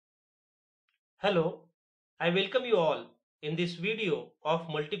Hello, I welcome you all in this video of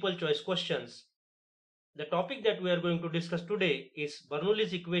multiple choice questions. The topic that we are going to discuss today is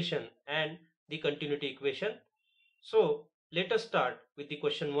Bernoulli's equation and the continuity equation. So let us start with the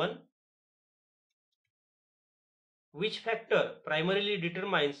question 1. Which factor primarily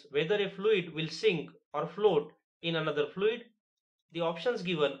determines whether a fluid will sink or float in another fluid? The options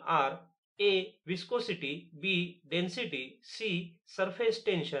given are A. Viscosity, B. Density, C. Surface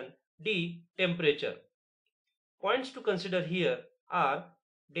tension, D. Temperature. Points to consider here are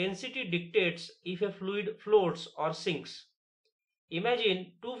density dictates if a fluid floats or sinks.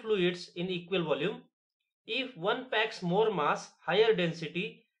 Imagine two fluids in equal volume. If one packs more mass, higher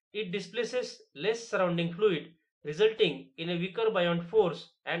density, it displaces less surrounding fluid, resulting in a weaker buoyant force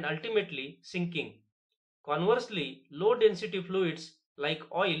and ultimately sinking. Conversely, low density fluids like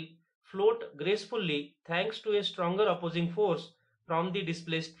oil float gracefully thanks to a stronger opposing force from the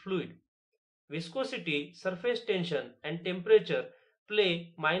displaced fluid. Viscosity, surface tension, and temperature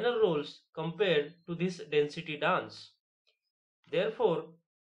play minor roles compared to this density dance. Therefore,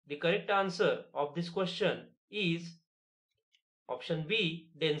 the correct answer of this question is option B,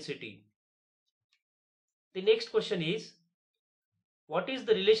 density. The next question is, what is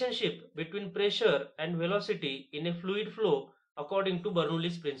the relationship between pressure and velocity in a fluid flow according to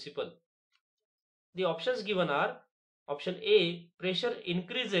Bernoulli's principle? The options given are option A, pressure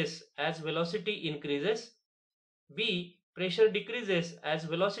increases as velocity increases, B, pressure decreases as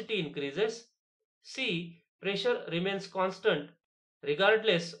velocity increases, C, pressure remains constant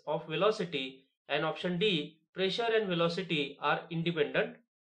regardless of velocity, and option D, pressure and velocity are independent.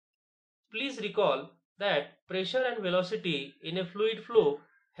 Please recall that pressure and velocity in a fluid flow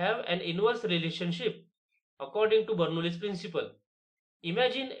have an inverse relationship according to Bernoulli's principle.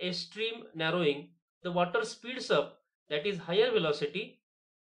 Imagine a stream narrowing, the water speeds up, that is higher velocity.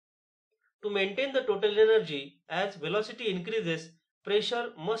 To maintain the total energy, as velocity increases,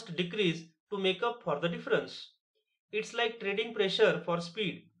 pressure must decrease to make up for the difference. It's like trading pressure for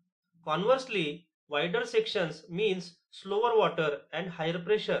speed. Conversely, wider sections means slower water and higher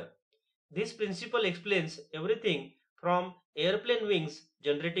pressure. This principle explains everything from airplane wings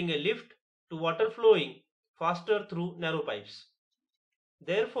generating a lift to water flowing faster through narrow pipes.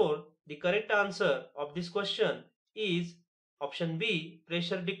 Therefore, the correct answer of this question is option B,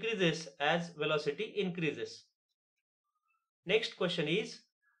 pressure decreases as velocity increases. Next question is,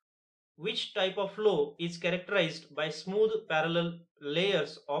 which type of flow is characterized by smooth parallel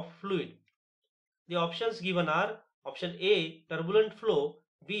layers of fluid? The options given are option A, turbulent flow,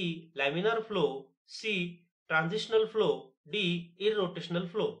 B, laminar flow, C, transitional flow, D,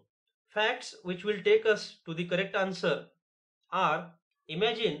 irrotational flow. Facts which will take us to the correct answer are,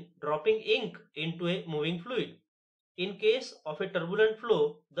 imagine dropping ink into a moving fluid. In case of a turbulent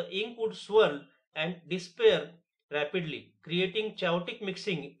flow, the ink would swirl and disappear rapidly, creating chaotic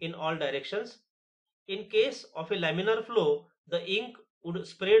mixing in all directions. In case of a laminar flow, the ink would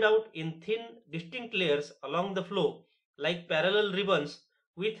spread out in thin, distinct layers along the flow, like parallel ribbons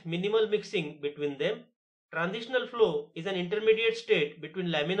with minimal mixing between them. Transitional flow is an intermediate state between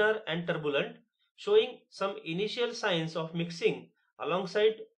laminar and turbulent, showing some initial signs of mixing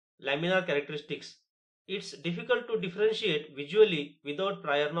alongside laminar characteristics. It's difficult to differentiate visually without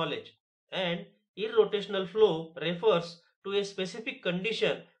prior knowledge. And irrotational flow refers to a specific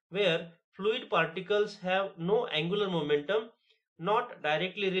condition where fluid particles have no angular momentum, not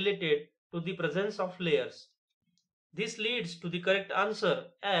directly related to the presence of layers. This leads to the correct answer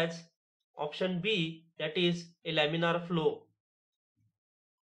as option B, that is a laminar flow.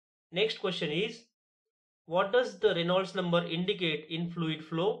 Next question is, what does the Reynolds number indicate in fluid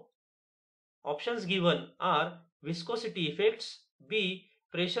flow? Options given are viscosity effects, B,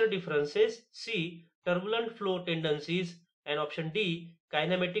 pressure differences, C, turbulent flow tendencies, and option D,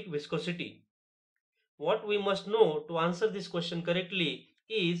 kinematic viscosity. What we must know to answer this question correctly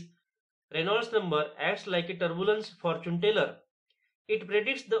is Reynolds number acts like a turbulence fortune teller. It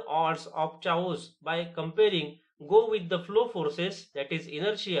predicts the odds of chaos by comparing go with the flow forces, that is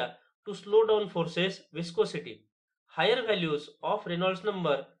inertia, to slow down forces, viscosity. Higher values of Reynolds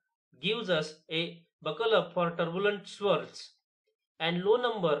number gives us a buckle up for turbulent swirls, and low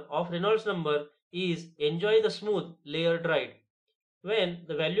number of Reynolds number is enjoy the smooth layered ride. When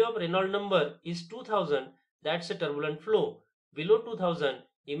the value of Reynolds number is 2000, that's a turbulent flow. Below 2000,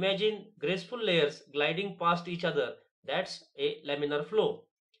 imagine graceful layers gliding past each other, that's a laminar flow.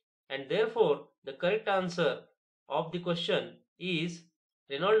 And therefore, the correct answer of the question is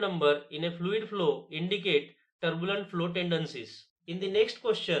Reynolds number in a fluid flow indicate turbulent flow tendencies. In the next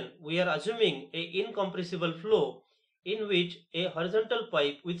question, we are assuming a incompressible flow in which a horizontal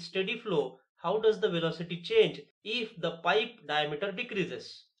pipe with steady flow how does the velocity change if the pipe diameter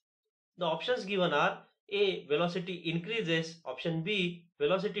decreases? The options given are A. Velocity increases, option B.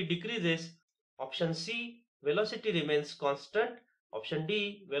 Velocity decreases, option C. Velocity remains constant, option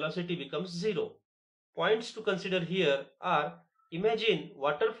D. Velocity becomes zero. Points to consider here are: imagine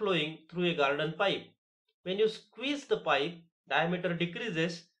water flowing through a garden pipe. When you squeeze the pipe, diameter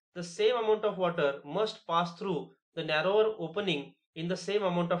decreases, the same amount of water must pass through the narrower opening in the same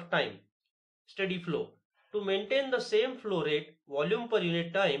amount of time. Steady flow. To maintain the same flow rate, volume per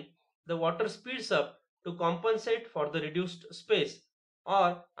unit time, the water speeds up to compensate for the reduced space.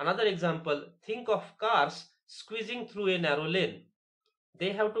 Or another example, think of cars squeezing through a narrow lane.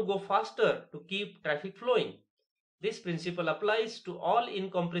 They have to go faster to keep traffic flowing. This principle applies to all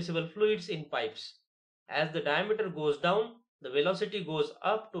incompressible fluids in pipes. As the diameter goes down, the velocity goes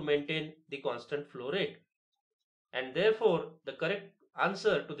up to maintain the constant flow rate. And therefore, the correct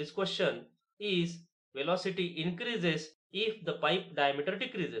answer to this question is velocity increases if the pipe diameter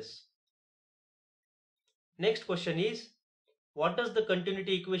decreases. Next question is, what does the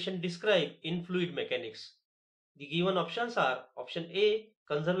continuity equation describe in fluid mechanics? The given options are option A,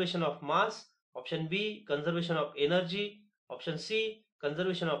 conservation of mass, option B, conservation of energy, option C,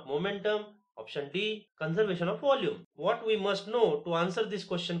 conservation of momentum, option D, conservation of volume. What we must know to answer this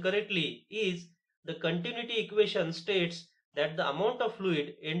question correctly is the continuity equation states that the amount of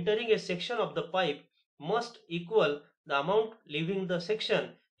fluid entering a section of the pipe must equal the amount leaving the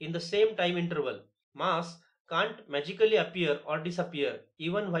section in the same time interval. Mass can't magically appear or disappear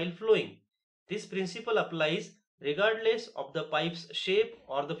even while flowing. This principle applies regardless of the pipe's shape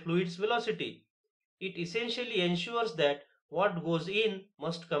or the fluid's velocity. It essentially ensures that what goes in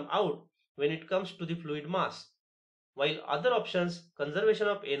must come out when it comes to the fluid mass. While other options, conservation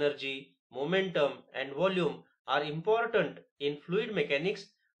of energy, momentum, and volume, are important in fluid mechanics,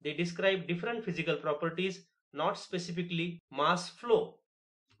 they describe different physical properties, not specifically mass flow.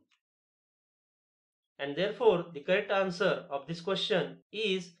 And therefore, the correct answer of this question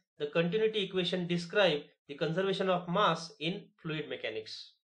is the continuity equation describe the conservation of mass in fluid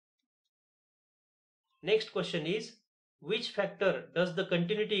mechanics. Next question is, which factor does the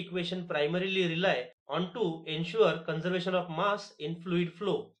continuity equation primarily rely on to ensure conservation of mass in fluid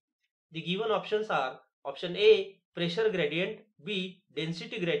flow? The given options are option A, pressure gradient, B,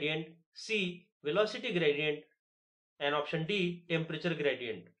 density gradient, C, velocity gradient, and option D, temperature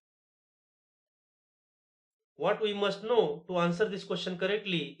gradient. What we must know to answer this question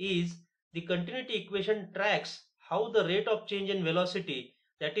correctly is the continuity equation tracks how the rate of change in velocity,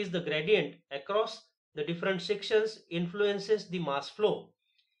 that is the gradient across the different sections, influences the mass flow.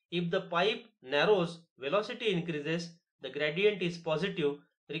 If the pipe narrows, velocity increases, the gradient is positive,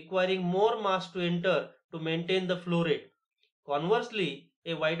 requiring more mass to enter to maintain the flow rate. Conversely,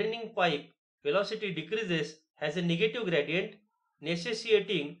 a widening pipe, velocity decreases, has a negative gradient,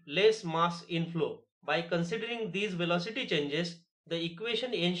 necessitating less mass inflow. By considering these velocity changes, the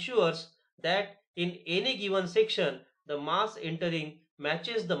equation ensures that in any given section, the mass entering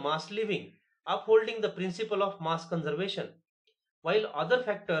matches the mass leaving, upholding the principle of mass conservation. While other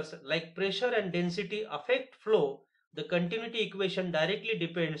factors like pressure and density affect flow, the continuity equation directly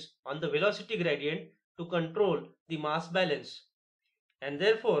depends on the velocity gradient to control the mass balance. And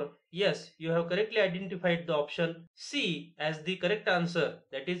therefore, yes, you have correctly identified the option C as the correct answer,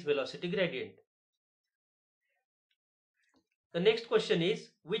 that is velocity gradient. The next question is,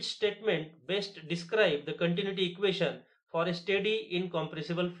 which statement best describe the continuity equation for a steady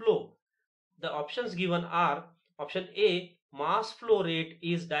incompressible flow? The options given are option A, mass flow rate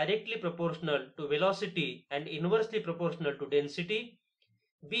is directly proportional to velocity and inversely proportional to density.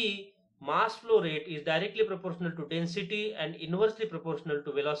 B, mass flow rate is directly proportional to density and inversely proportional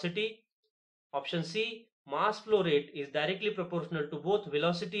to velocity. Option C, mass flow rate is directly proportional to both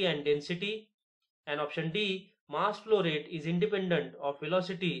velocity and density. And option D, mass flow rate is independent of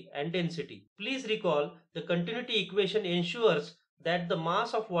velocity and density. Please recall, the continuity equation ensures that the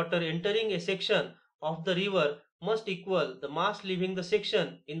mass of water entering a section of the river must equal the mass leaving the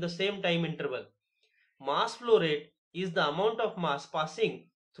section in the same time interval. Mass flow rate is the amount of mass passing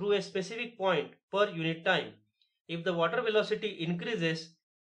through a specific point per unit time. If the water velocity increases,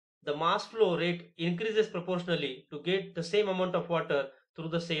 the mass flow rate increases proportionally to get the same amount of water through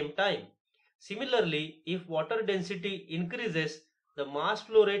the same time. Similarly, if water density increases, the mass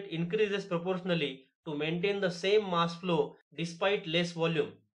flow rate increases proportionally to maintain the same mass flow despite less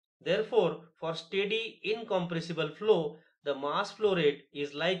volume. Therefore, for steady incompressible flow, the mass flow rate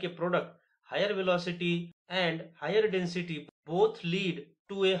is like a product. Higher velocity and higher density both lead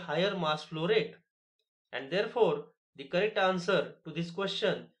to a higher mass flow rate. And therefore, the correct answer to this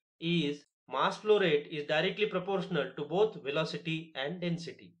question is mass flow rate is directly proportional to both velocity and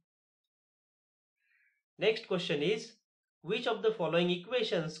density. Next question is, which of the following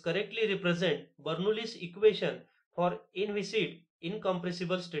equations correctly represent Bernoulli's equation for inviscid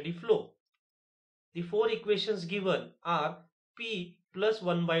incompressible steady flow? The four equations given are P plus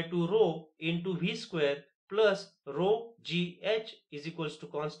 1 by 2 rho into V square plus rho GH is equals to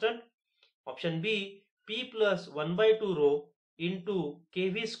constant. Option B, P plus 1 by 2 rho into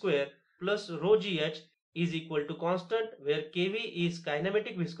kV square plus rho GH is equal to constant, where kV is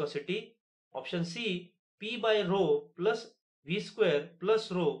kinematic viscosity. Option C, P by rho plus V square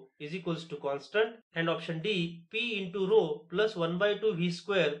plus rho is equals to constant. And option D, P into rho plus 1 by 2 V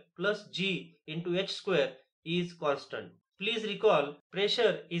square plus G into H square is constant. Please recall,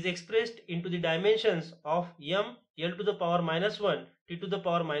 pressure is expressed into the dimensions of m L to the power minus 1 T to the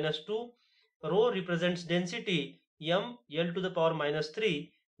power minus 2. Rho represents density m L to the power minus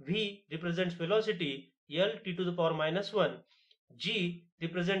 3. V represents velocity L T to the power minus 1. G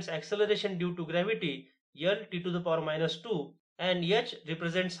represents acceleration due to gravity L T to the power minus 2, and H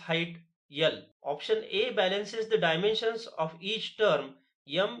represents height L. Option A balances the dimensions of each term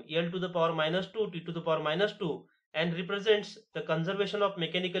m L to the power minus 2 T to the power minus 2 and represents the conservation of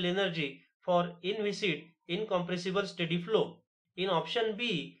mechanical energy for inviscid incompressible steady flow. In option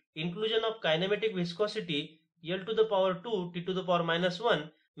B, inclusion of kinematic viscosity L to the power 2 T to the power minus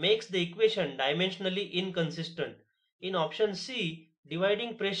 1 makes the equation dimensionally inconsistent. In option C,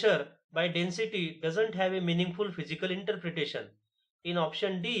 dividing pressure by density doesn't have a meaningful physical interpretation. In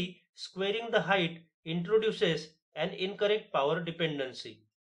option D, squaring the height introduces an incorrect power dependency.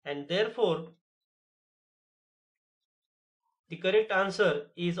 And therefore, the correct answer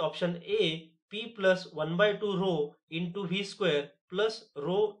is option A, P plus 1 by 2 rho into V square plus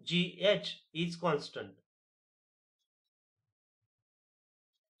rho GH is constant.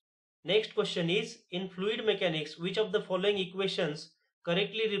 Next question is, in fluid mechanics, which of the following equations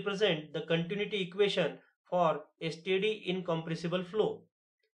correctly represent the continuity equation for a steady incompressible flow?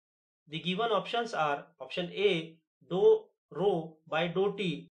 The given options are option A, dou rho by dou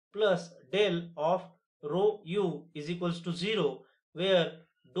t plus del of rho u is equals to 0, where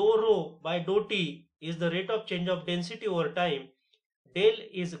dou rho by dou t is the rate of change of density over time, del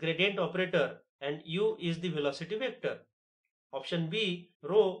is gradient operator, and u is the velocity vector. Option B,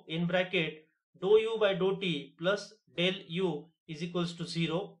 rho in bracket dou u by dou t plus del u is equals to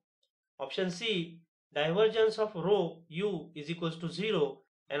 0. Option C, divergence of rho u is equals to 0.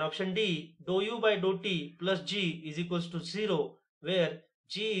 And option D, dou u by dou t plus g is equals to 0, where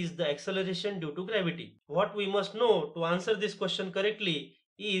g is the acceleration due to gravity. What we must know to answer this question correctly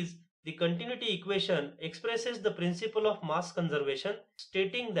is the continuity equation expresses the principle of mass conservation,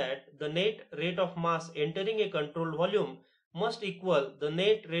 stating that the net rate of mass entering a controlled volume must equal the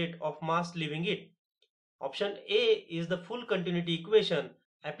net rate of mass leaving it. Option A is the full continuity equation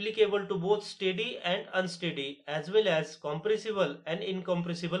applicable to both steady and unsteady as well as compressible and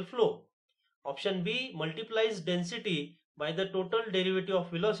incompressible flow. Option B multiplies density by the total derivative of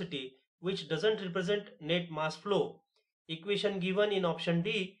velocity, which doesn't represent net mass flow. Equation given in option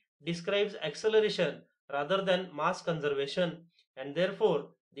D describes acceleration rather than mass conservation, and therefore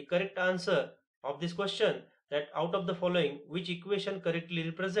the correct answer of this question, that out of the following, which equation correctly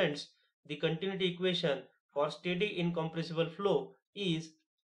represents the continuity equation for steady incompressible flow, is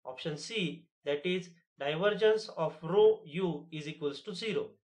option C, that is divergence of rho u is equals to 0.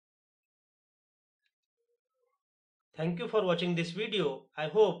 Thank you for watching this video. I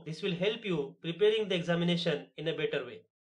hope this will help you preparing the examination in a better way.